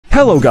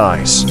Hello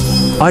guys!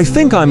 I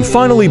think I'm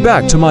finally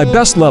back to my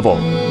best level.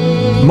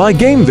 My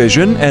game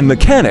vision and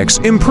mechanics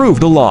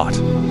improved a lot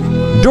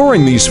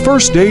during these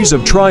first days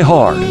of Try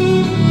Hard.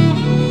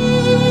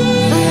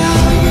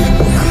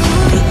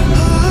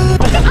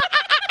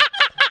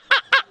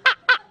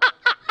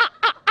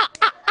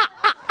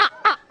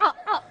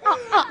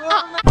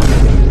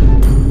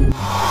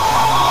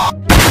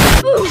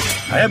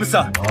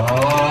 Hayabusa!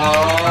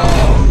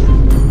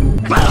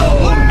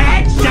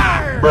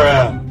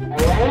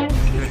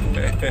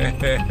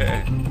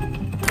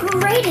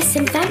 Greatest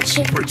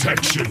invention.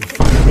 Protection.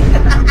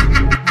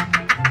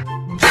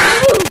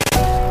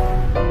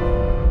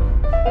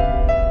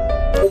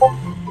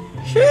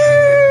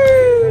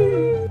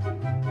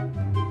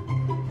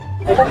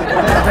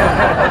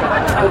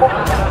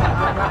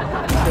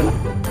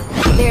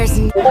 There's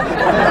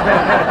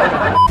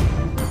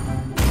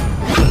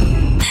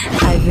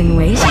I've been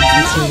waiting for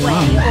too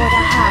long.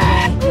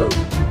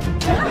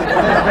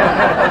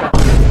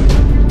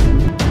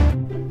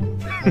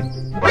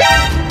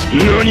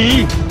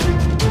 NANI?!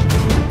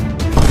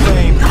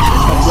 Fame, a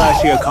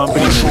flashy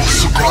accompaniment.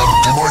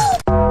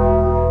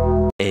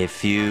 A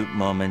few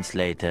moments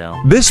later.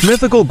 This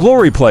mythical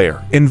glory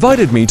player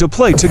invited me to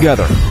play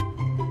together.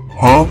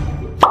 Huh?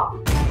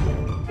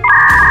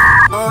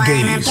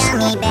 Gaze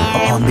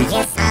upon the...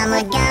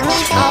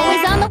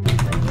 always on the.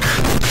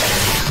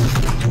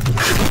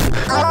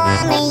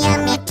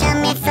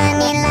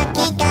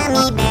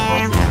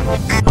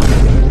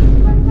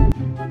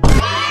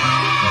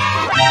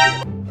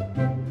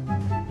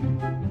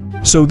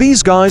 So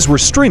these guys were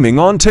streaming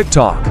on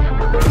TikTok. It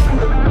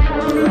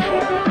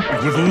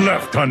was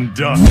left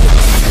undone.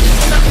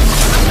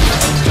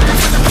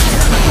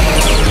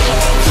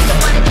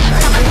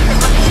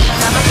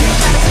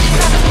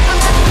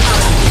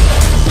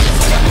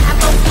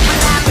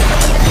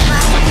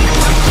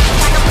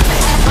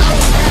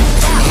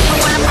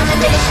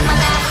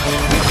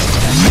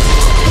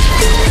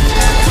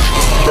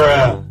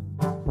 Bruh.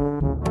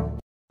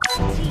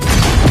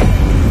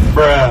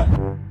 Bruh.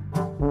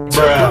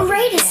 Bruh.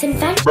 Greatest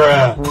invention.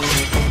 Bruh.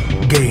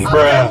 Game.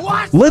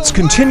 Bruh. Let's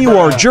continue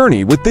our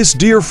journey with this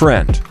dear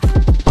friend.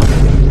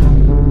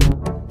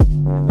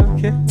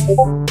 Okay.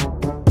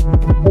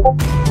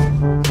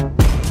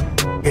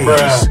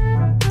 Gaze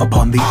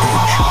upon the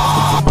edge.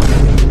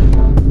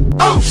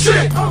 Oh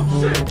shit! Oh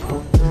shit!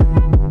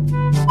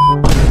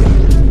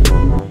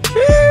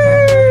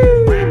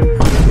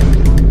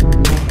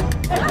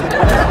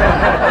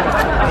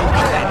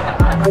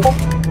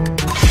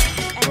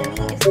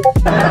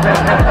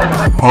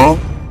 Huh?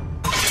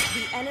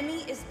 The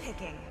enemy is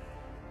picking.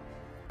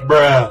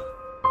 Bruh.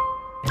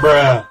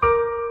 Bruh.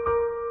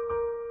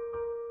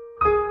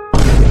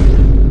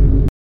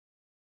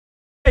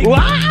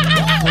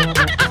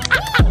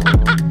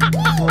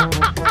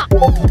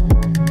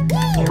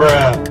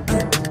 Bruh.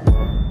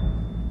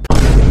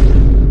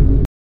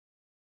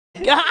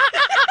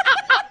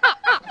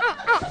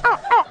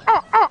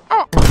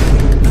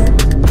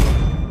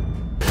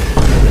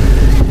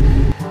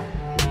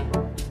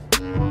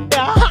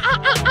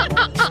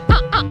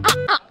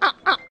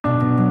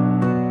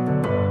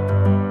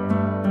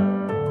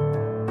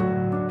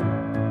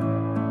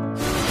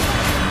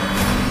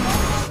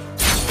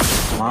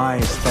 My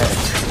aesthetic.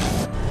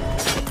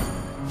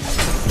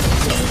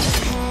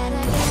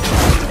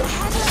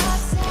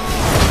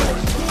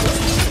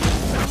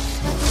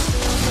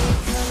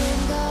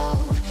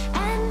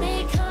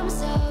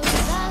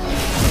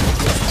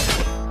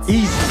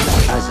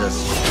 Easy as a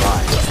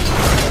slide.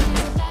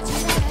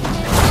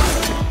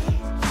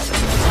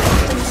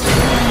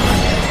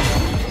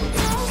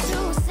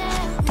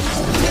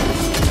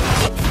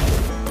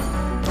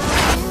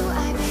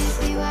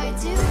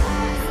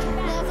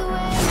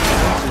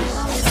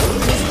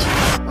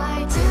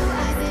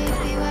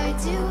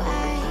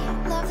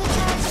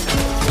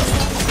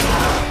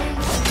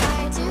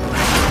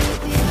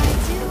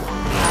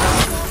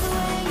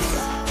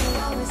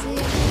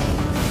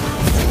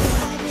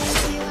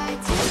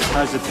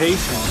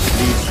 Hesitation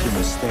leads to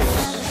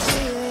mistakes.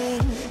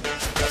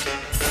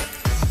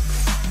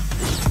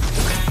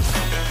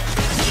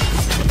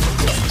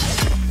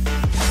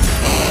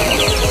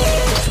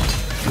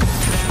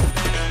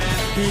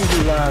 He who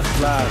laughs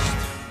last,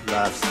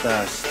 laughs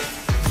best.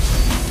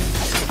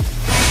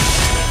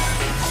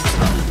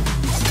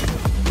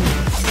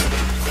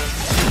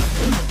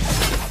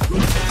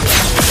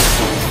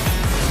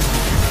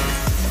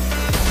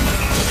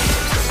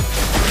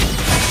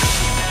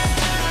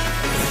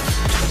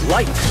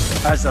 Light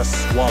as a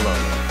swallow.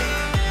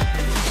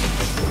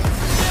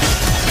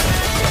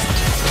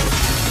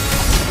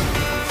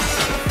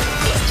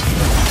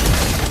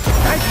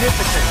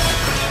 Magnificent.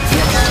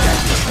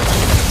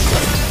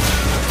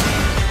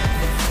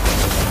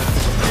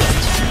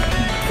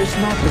 It's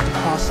not the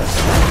process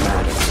that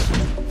matters.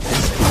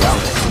 It's the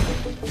outcome.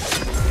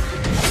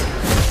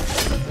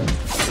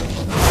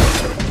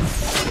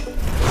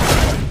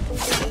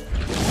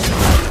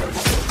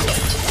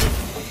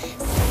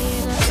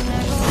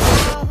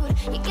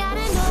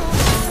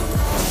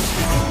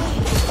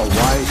 A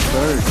wise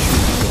bird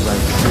chooses the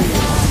right tree.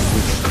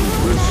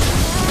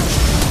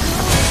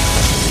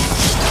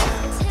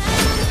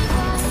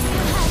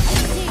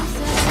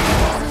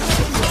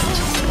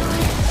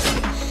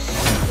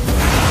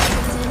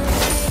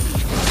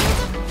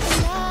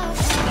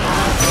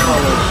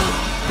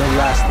 the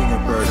last thing a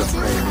bird of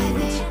prey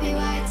needs.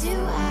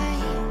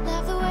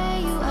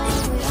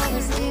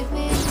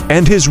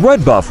 And his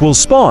red buff will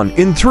spawn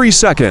in 3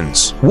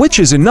 seconds, which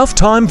is enough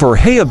time for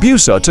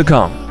Hayabusa to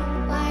come.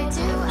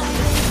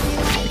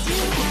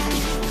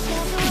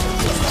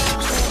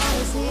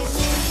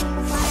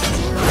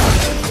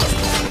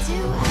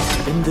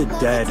 In the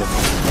dead of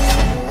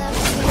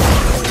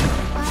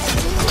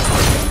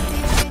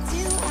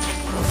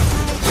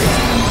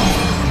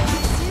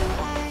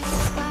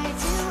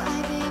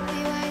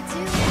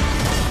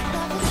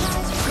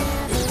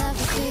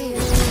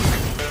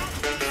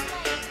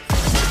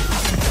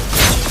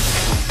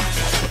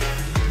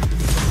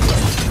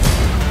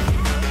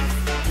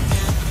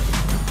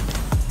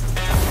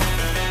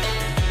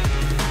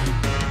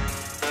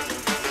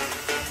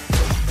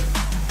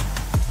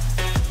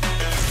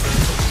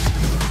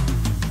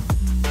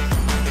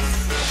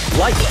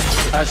light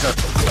as a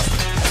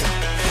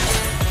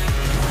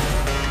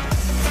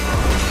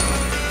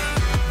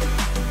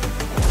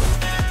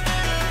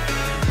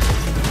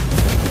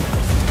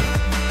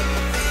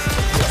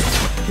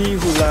he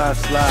who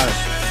laughs last,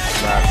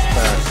 laughs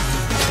best.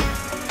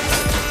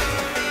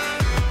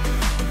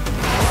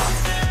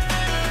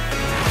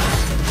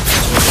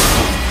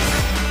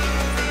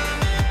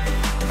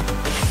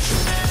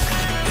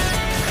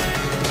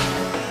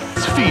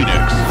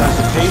 Phoenix. That's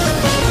a taste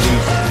of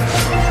relief.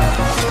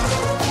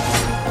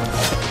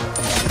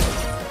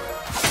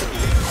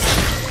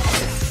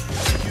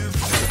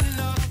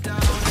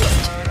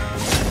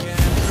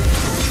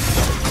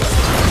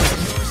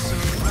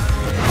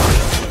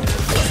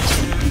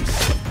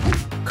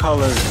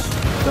 Colors,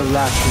 the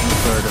last thing a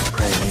bird of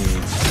prey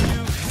needs.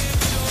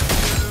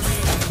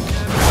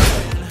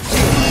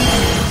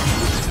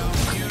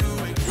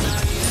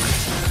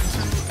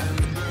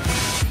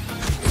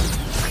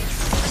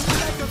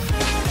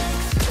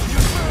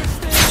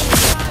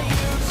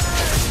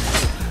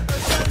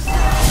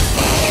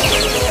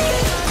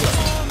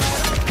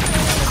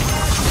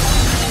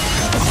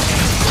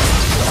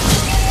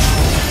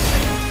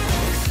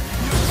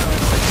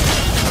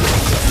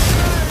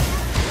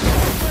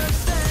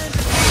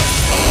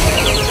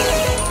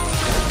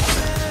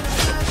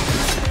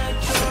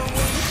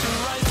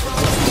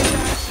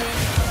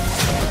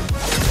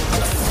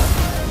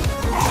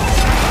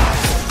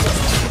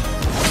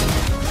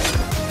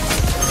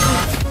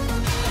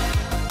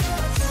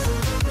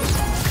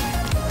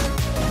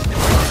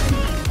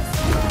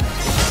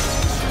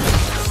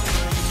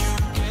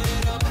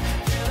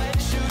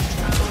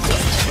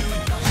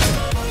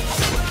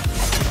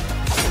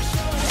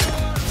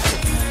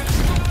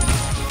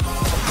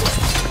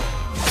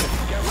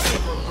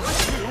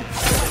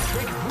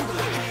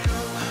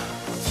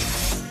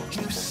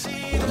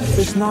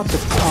 It's not the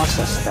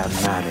process that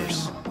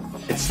matters,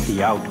 it's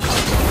the outcome.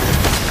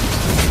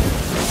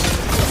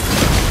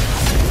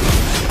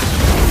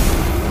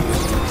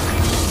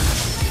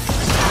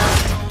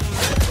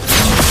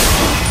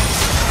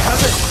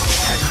 Have it!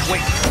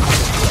 Wait!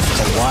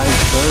 A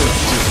wise bird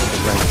chooses the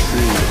right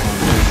tree on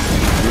which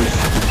to roost.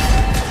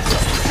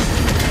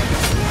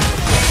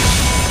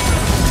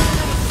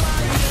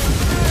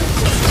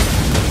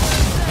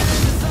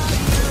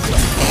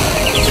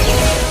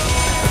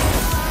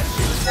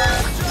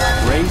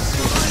 Race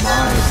is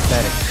my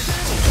aesthetic.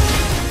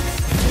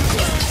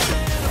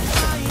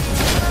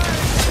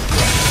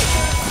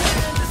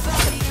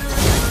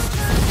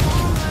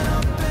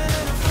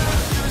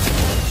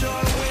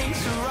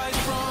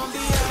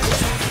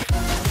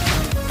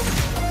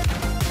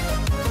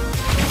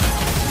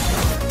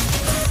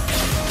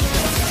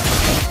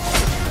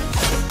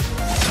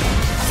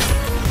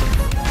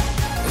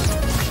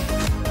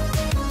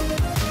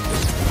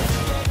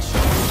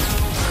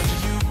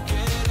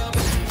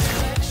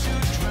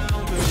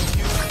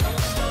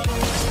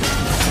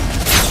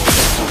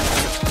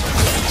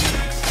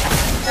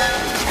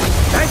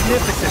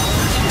 Magnificent!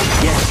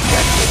 Yes,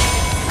 that's it.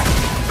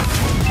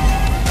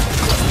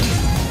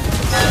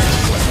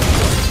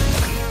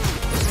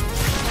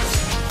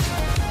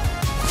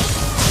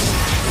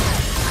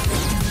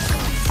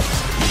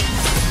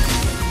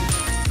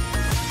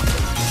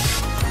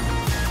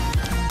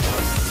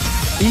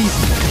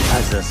 Easy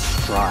as a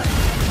stride.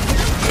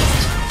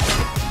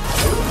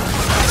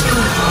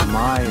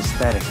 My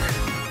aesthetic.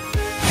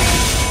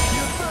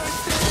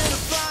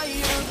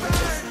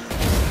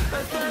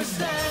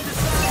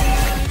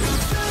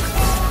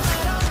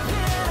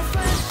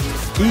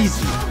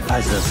 Easy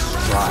as a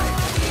stride.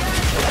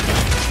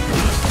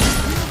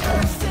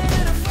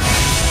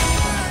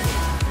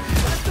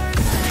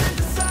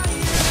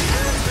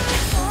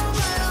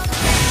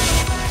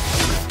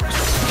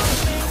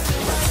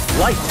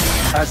 Light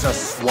as a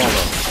swallow.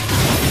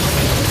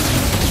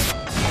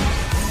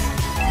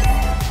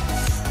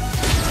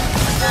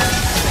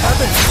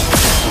 Heaven,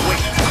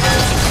 wait.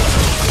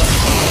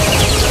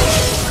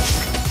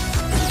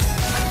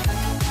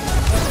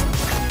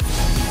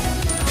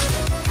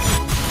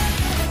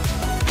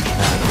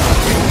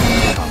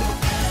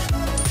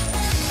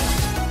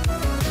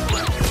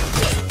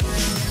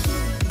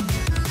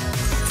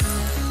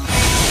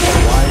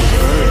 Wise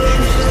bird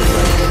chooses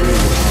the right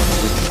tree.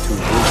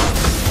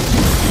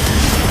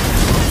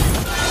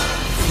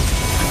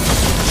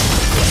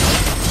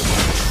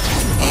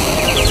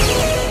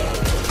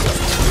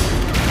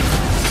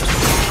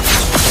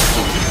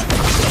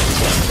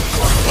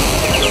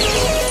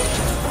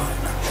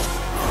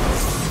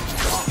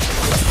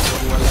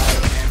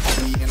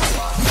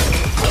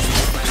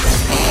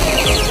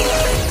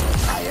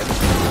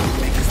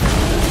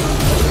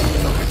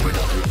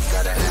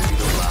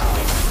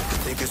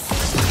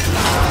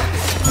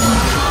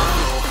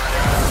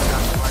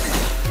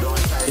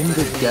 In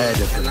the dead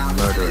of the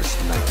murderous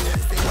night.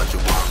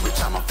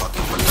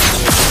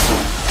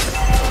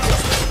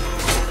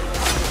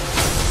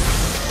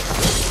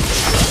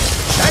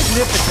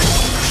 Magnificent!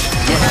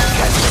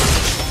 Yes,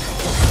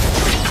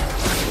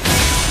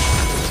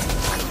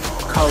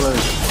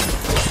 colors.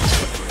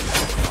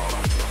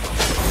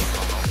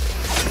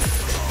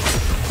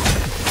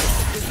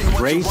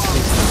 Race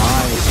is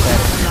my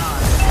aesthetic.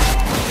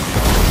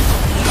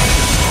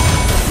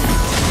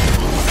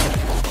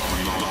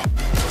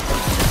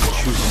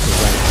 Choosing the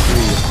right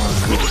tree upon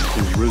which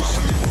to roost.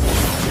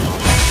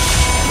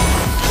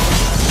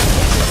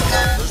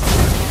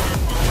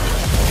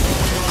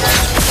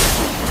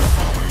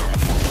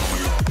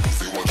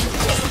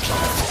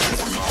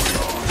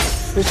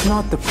 It's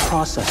not the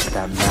process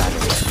that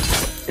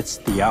matters, it's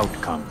the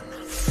outcome.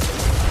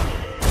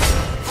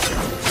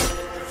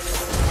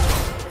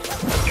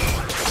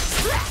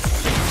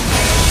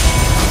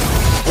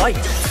 Light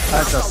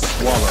as a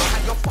swallow.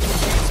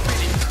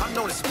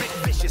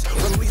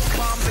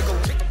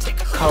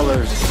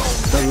 Colors,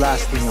 the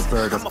last thing a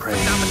bird of prey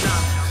needs.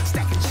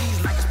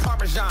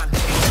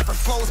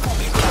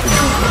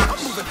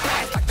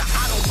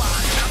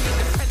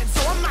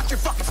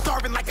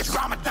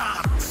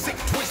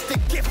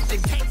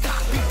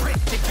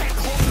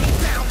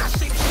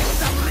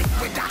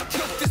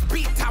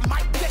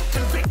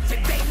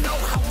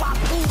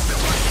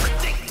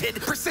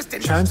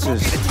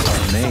 Chances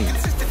are made.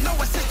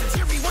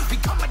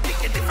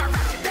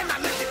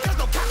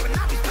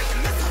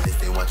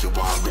 What you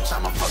want, bitch,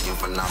 I'm a fucking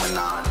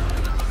phenomenon.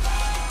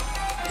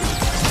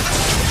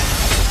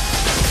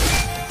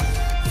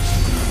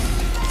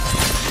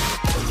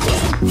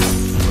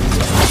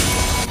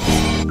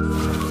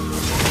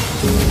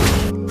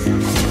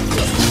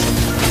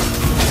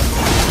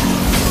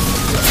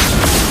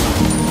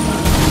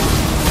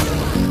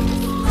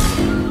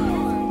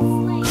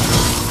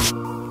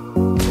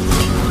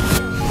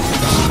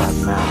 That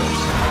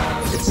matters.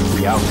 It's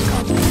the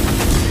outcome.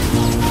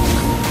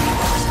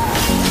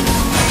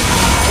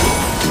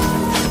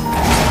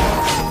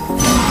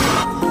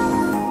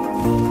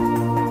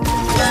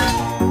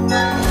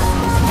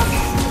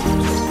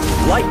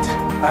 Light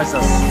as a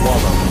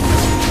swallow.